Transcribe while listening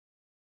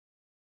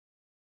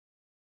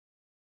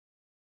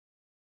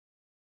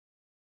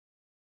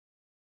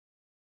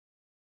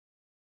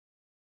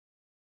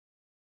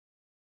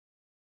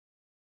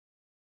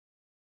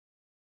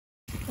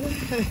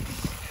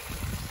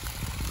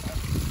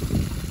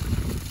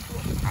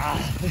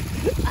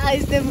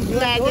इसने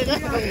मुस्कुराया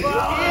देखो,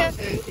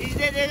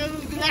 इसने देखो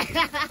मुस्कुराया।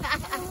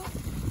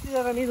 इससे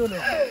ज़्यादा नहीं धोने,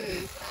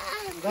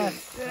 बस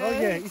हो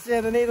गया, इससे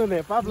ज़्यादा नहीं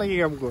धोने, पाप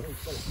लगेगा हमको।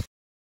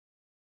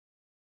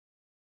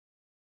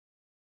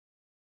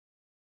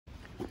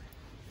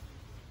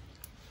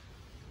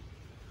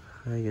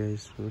 Hi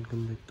guys,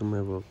 welcome back to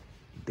my vlog.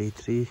 Day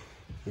 3.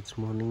 It's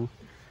morning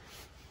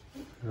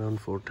around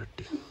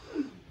 4:30.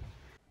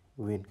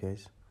 Wait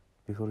guys,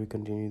 before we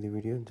continue the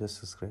video, just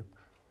subscribe.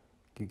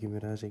 क्योंकि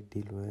मेरा आज एक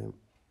डील हुआ है,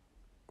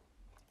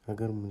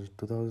 अगर मुझे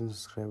 2000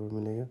 सब्सक्राइबर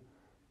मिलेगा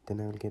then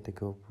I will get a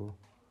GoPro.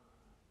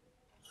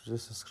 So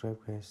just subscribe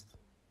guys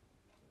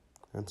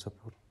and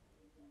support.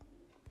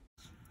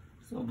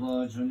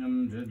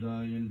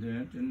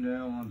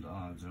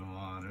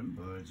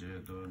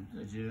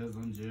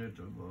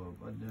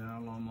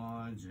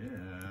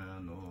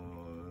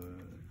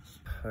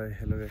 Hi,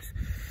 hello guys.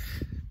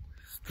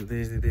 Today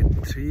is the day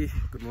 3.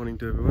 Good morning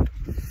to everyone.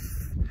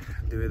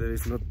 The weather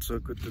is not so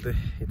good today.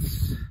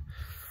 It's a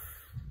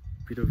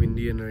bit of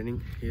windy and raining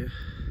here.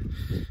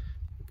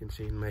 You can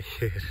see in my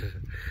hair.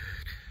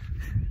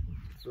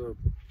 So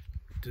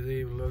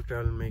today vlog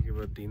I'll make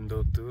about the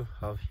indoor tour,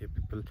 how here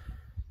people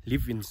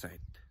live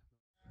inside,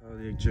 how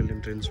the actual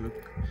entrance look.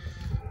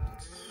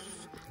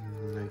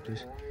 It's like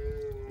this.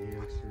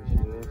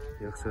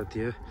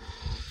 Here.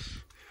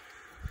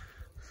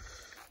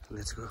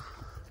 Let's go.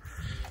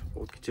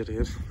 What kitchen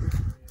here?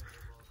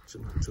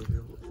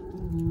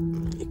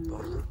 एक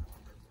बार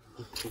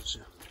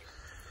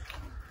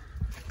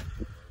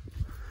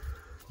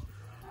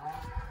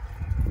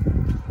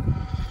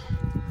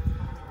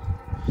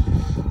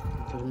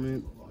इधर में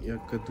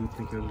याक का दूध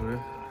निकल रहा है.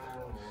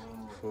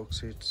 Fog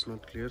say it's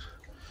not clear.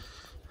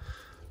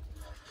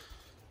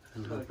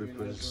 And how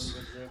people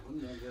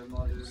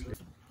sleep.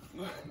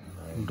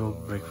 Dog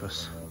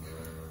breakfast.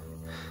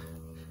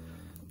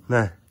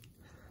 Nah.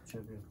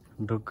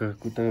 Dog का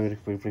कुत्ता का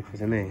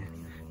breakfast है ना.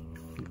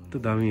 तो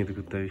दामी है तो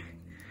कुत्ता भी.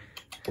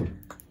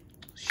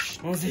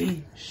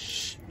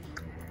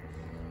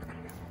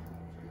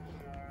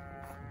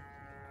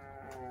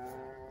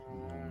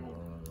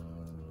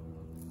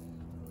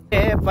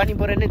 पानी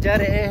भरने जा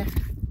रहे हैं.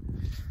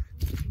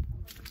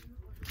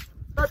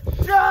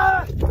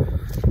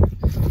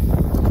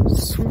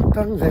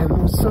 Sumpang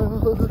lemso.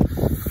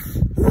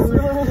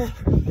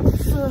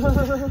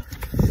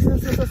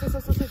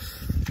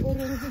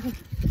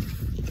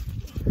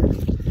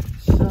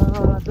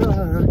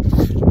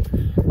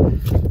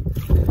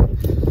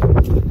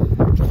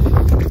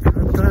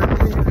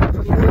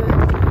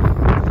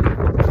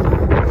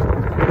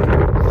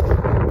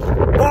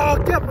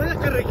 क्या मजा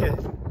कर रही है?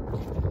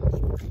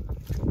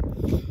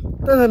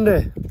 तो धंधे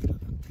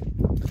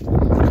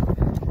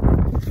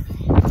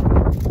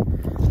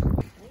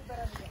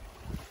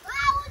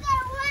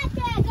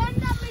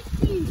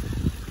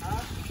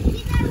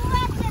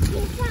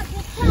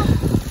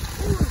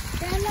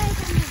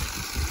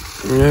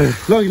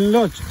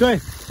लो तो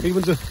एक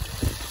मिनट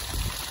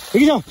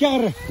ठीक जाओ. क्या कर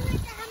रहे?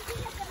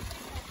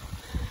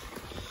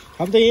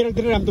 हम तो यही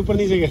रखते रहे, हम तो ऊपर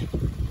नहीं से गए.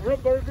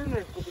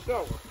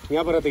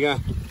 यहाँ पर रहते क्या?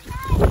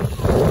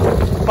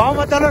 पाँव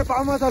मत डालो,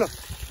 पाँव मत डालो.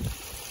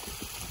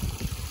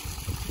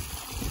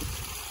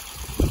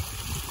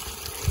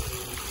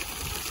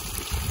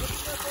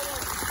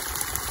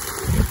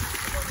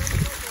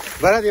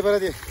 भरा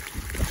दिए.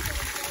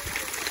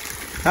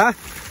 हाँ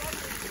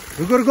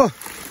रुको.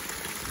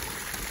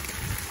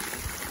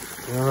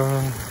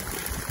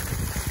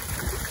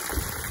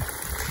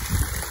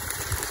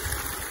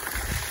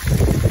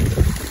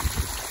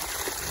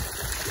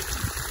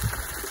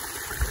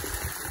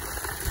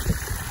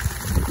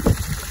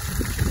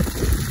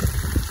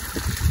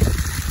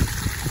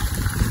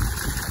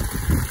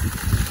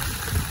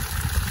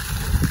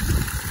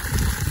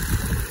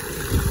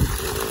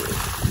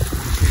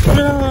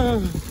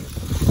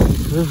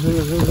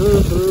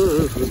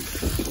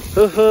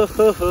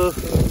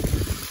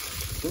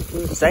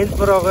 साइंस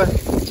पर होगा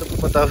सबको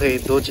पता है.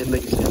 दो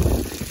जिंदगी से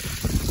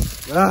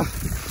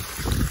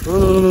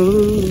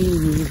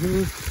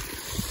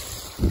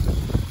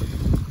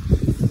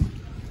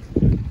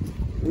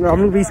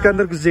हम लोग भी इसके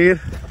अंदर घुस जाइए.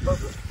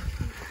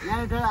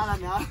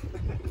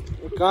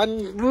 कान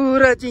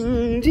पूरा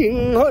चिंग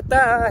चिंग होता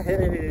है,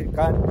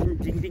 कान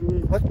चिंग चिंग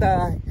होता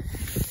है,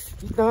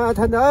 इतना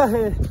ठंडा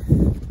है.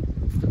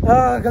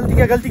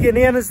 गलती के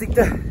नया नस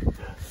दिखता है.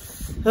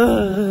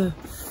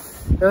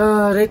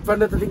 रेत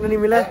पड़ना तो दिखने नहीं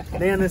मिला है,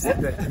 नया नस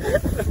दिखता है.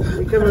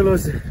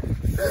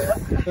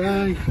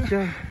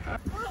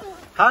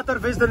 हाथ और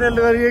फेस धोने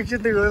वाले रिएक्शन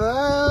देखो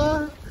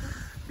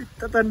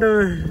इतना ठंडा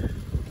में.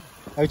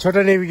 अभी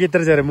छोटा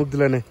नेविगेटर जा रहा है मुख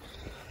दुलाने.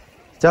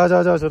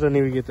 जाओ छोटा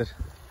नेविगेटर.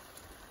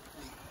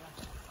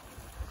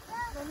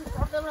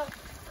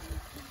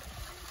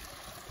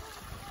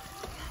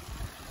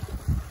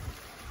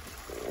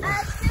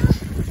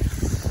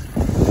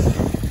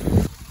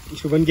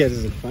 इसको बंद किया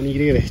जैसे पानी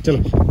गिर रहा है. चलो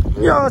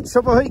यार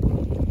सब भाई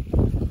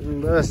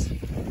बस.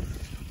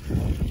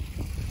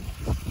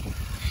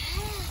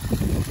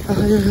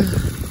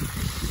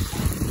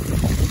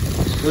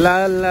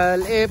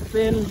 लाल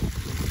एप्पल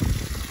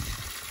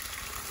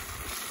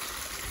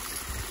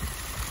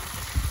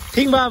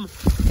ठीक बाम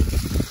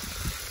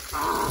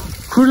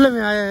खुले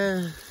में आया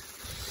है।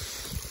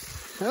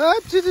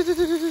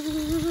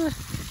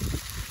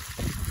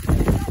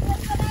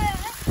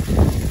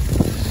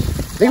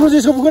 देखो जी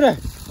इसको पकड़ है।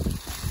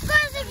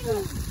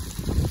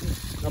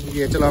 अब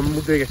ये चलो हम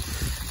मुझे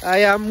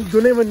आया हम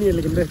दोनों बनी है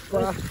लेकिन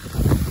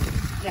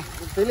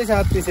पहले से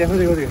हाथ पीछे हम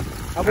देखो देखो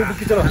अब वो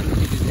बुकी चलो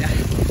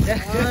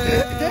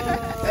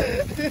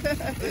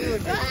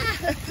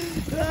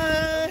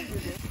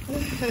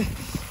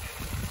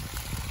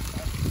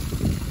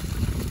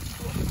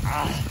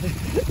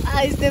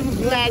इसने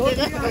मुस्कुराया देखो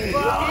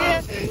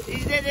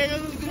इसने देखो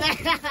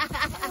मुस्कुराया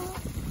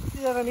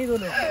ज्यादा नहीं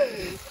धोने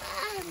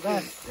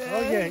बस हो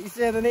गया इससे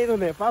ज्यादा नहीं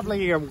धोने पाप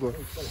लगेगा हमको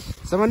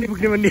सामान नहीं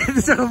बुकने बनी है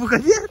तो बुका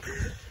दिया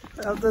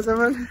अब तो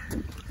सामान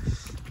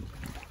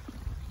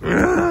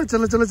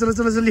चलो चलो चलो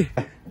चलो जल्दी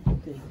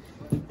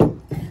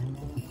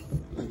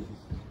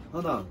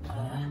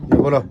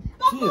बोलो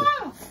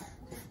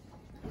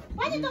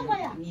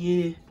ये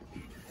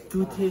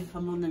दूध थे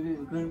हम लोग ने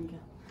गर्म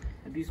किया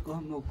अभी इसको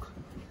हम लोग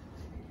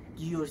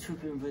घी और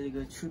छुपे में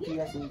भरेगा छुपी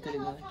यहाँ से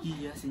निकलेगा घी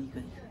यहाँ से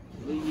निकलेगा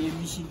ये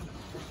मशीन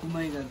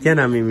घुमाएगा क्या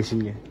नाम है मशीन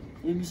का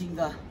ये मशीन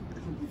का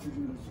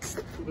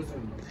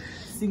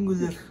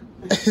सिंगुलर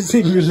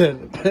सिंगुलर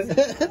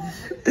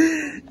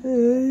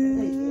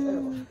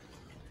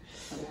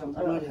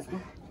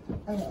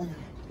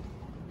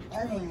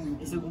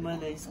ऐसे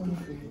घुमाना है इसको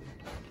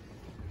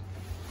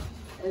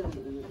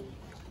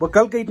वो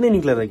कल का इतने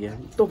निकला था क्या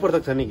तो ऊपर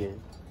तक था नहीं क्या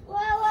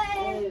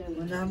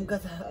नाम का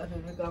था अभी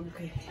मैं काम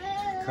के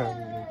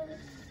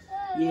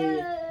ये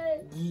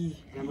घी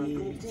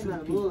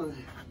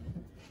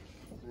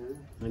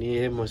ये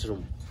है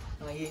मशरूम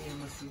हाँ ये है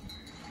मशरूम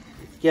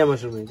क्या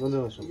मशरूम है कौन सा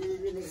मशरूम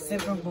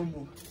सेफ्रॉन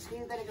बम्बू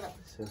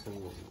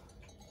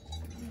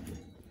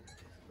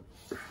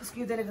इसकी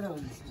इधर एक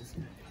राउंड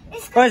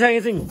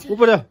सिंह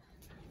ऊपर जाओ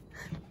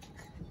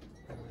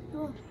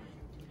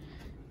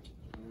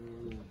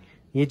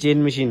ये चेन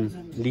मशीन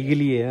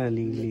लीगली है हाँ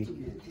legally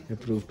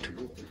approved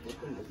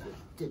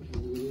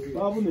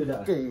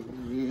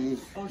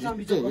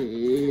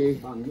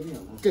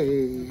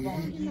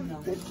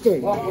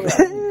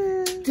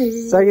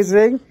Sakit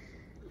sering?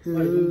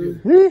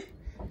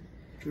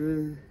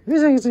 Ini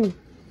sakit sering?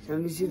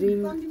 Sambil sering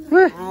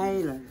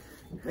air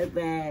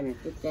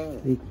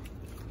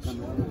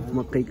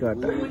मकई का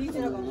आटा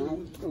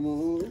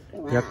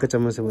याक का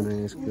चम्मच से बनाए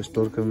इसको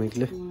स्टोर करने के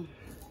लिए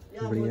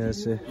बढ़िया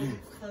से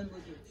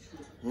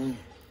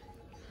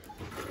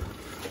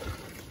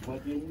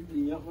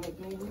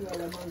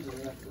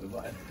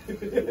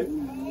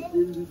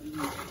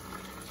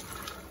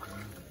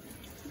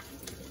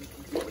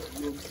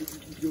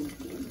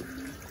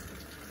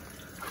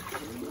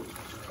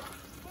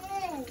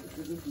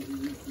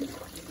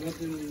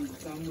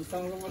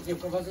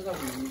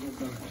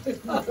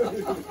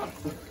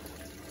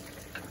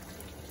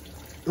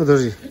उधर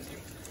जी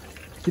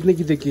कितने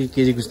कितने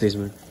केजी कुछ थे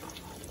इसमें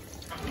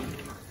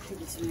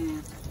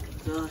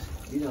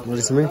और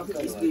इसमें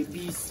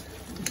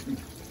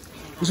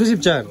उसमें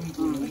सिर्फ 4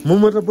 मुँह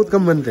मतलब बहुत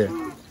कम बनते हैं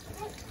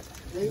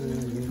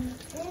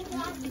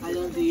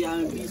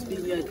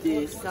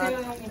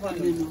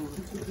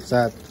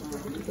 7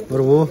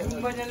 और वो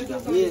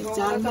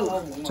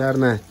 4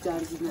 ना है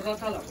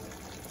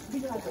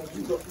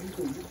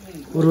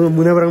और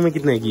मुना-A-Brang में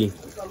कितना है घी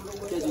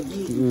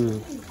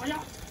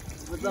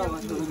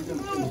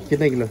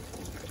कितना किलो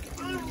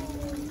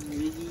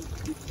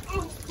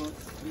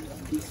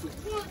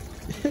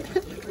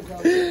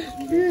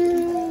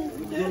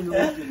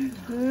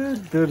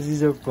दर्जी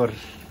जो कर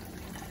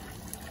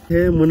हे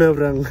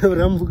मुना-A-Brang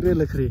राम बुकरे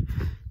लग रही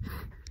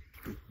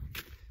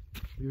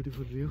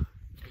ब्यूटीफुल व्यू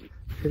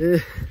हे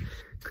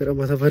करा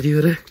माथा भारी हो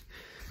रहा है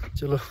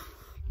चलो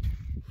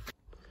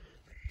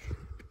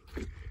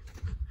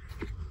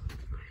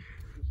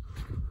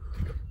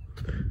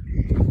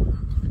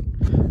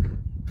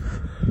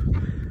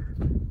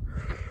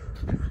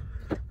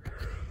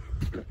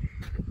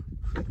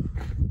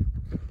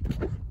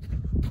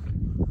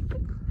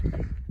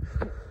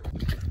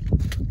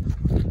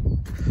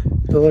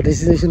तो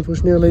डेस्टिनेशन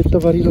पहुंचने वाला इतना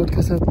भारी लोड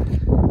के साथ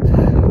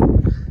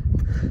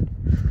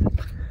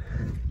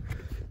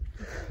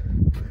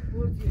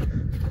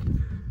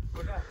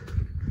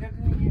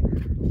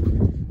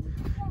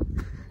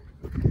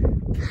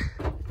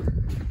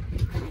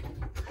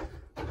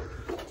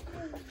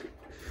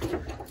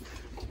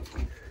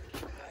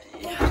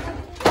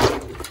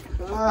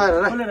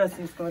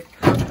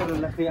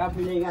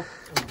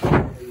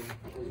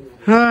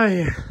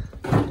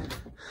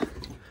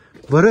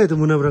बड़ा है तो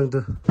मुना-A-Brang तो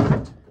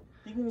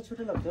दिखने में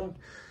छोटे लगते हो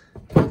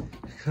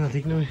हाँ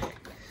दिखने में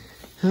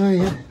हाँ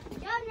यार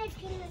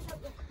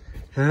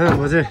हाँ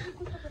मजे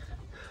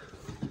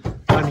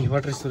पानी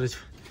water storage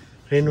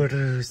rain water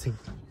harvesting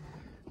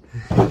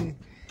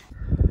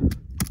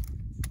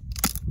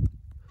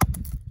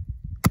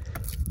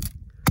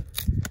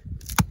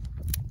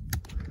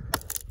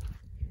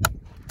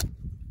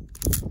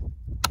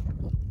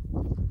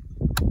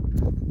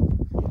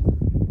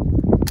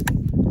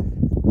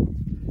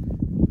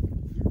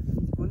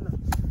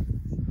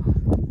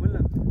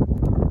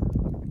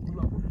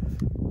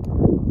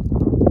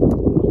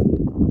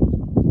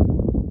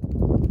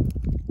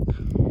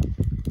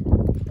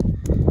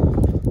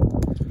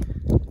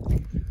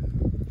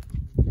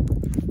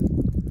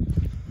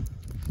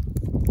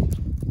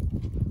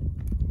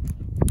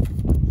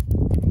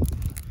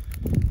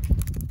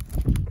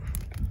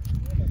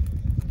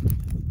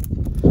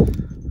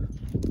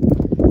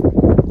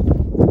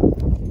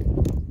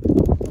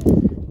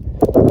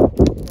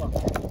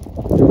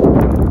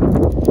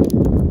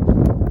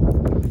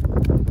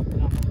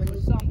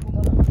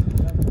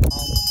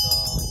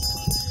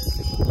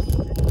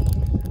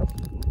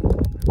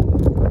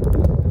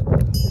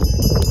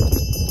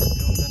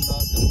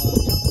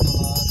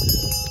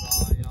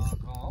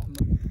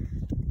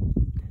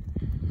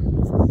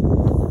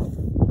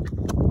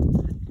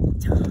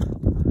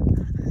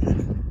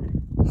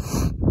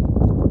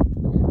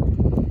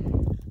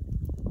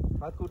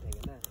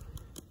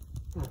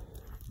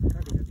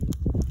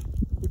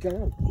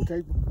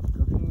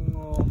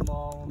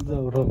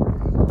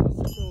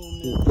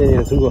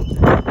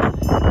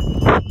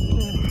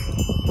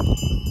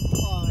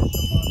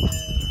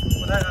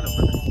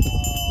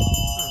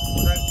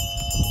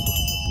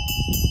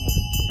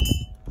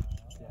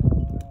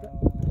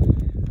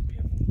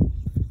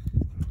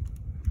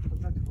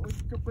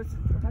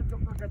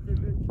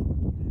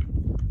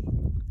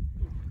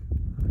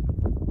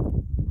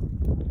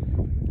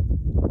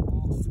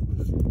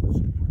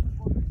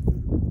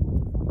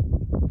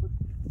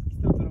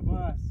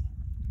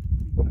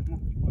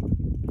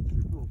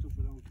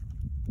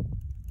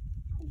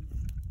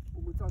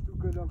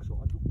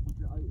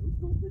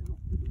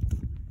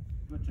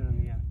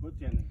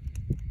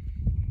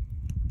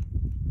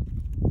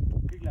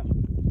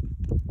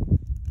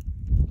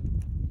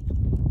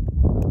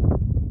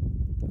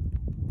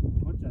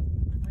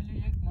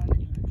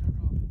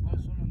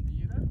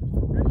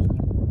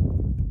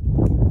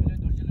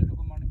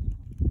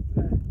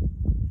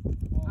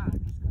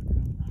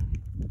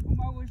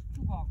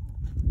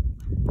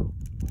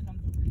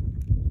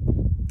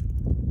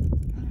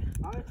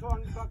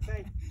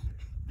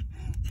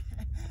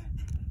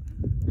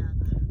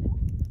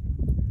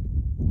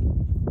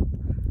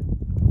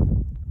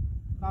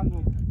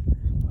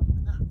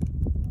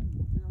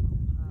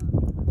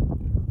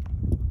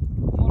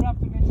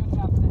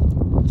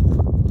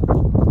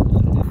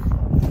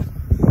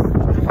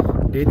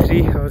Day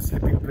 3, our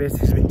sleeping place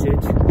has been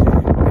changed. We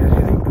are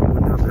heading to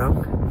Muna-A-Brang.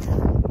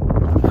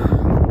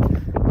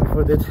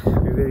 Before that,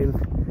 we were in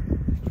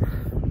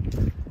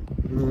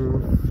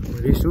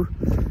Reesu.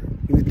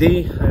 In the day,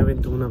 I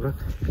went to Muna-A-Brang,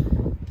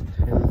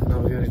 and now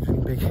we are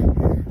heading back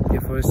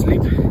here for a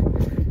sleep.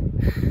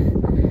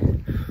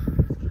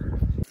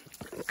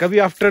 कभी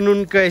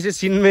afternoon का ऐसे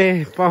scene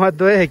में पाँव हाथ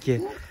धोया है क्या?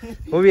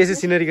 वो भी ऐसे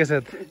सीनरी के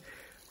साथ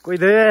कोई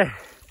धोया है?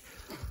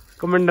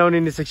 Comment down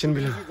in the section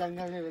below.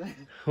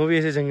 वो भी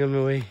ऐसे जंगल में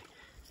वही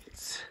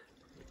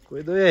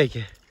कोई धोया है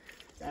क्या?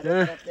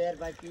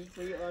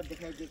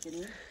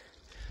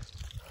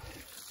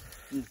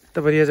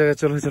 तो बढ़िया जगह।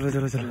 चलो चलो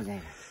चलो चलो।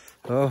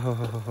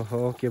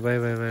 हो okay bye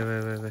bye bye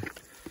bye bye bye.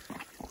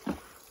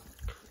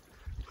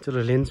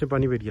 चलो लेंस में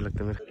पानी बैठ गया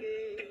लगता है मेरा।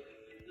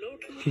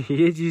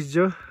 ये चीज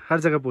जो हर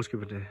जगह पोस्ट के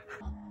बैठे है।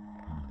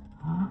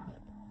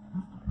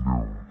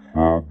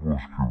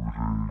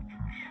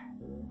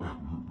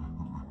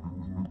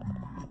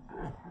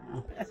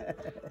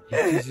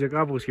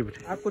 जगह पोस्ट के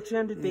बैठे। आपको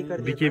 300 पे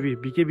कर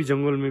बीके भी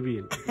जंगल में भी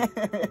है।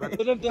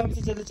 तो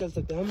हमसे चल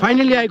सकते हैं।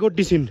 Finally I got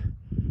this in.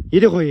 ये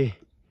देखो, ये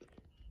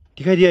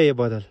दिखाई दिया ये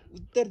बादल।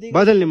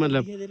 बादल नहीं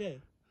मतलब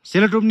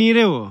सेलोटोप नहीं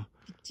रहे, वो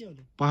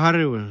पहाड़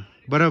है, वो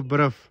बर्फ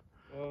बर्फ।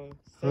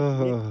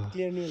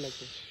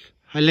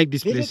 I like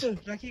this place.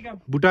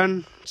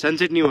 Bhutan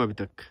sunset नहीं हुआ अभी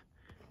तक।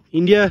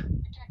 इंडिया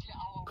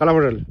काला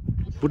बादल,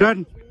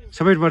 भूटान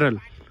सफेद बादल।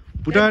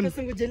 भूटान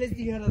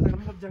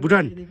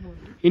भूटान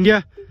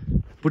इंडिया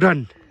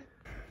भूटान।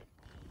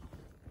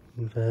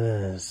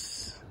 बस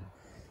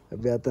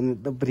अभी आता नहीं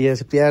तो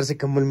प्यार से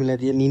कंबल मिला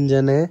दिया। नींद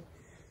जाना है,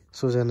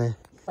 सो जाना है।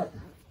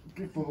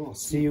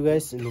 See you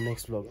guys in the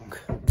next vlog.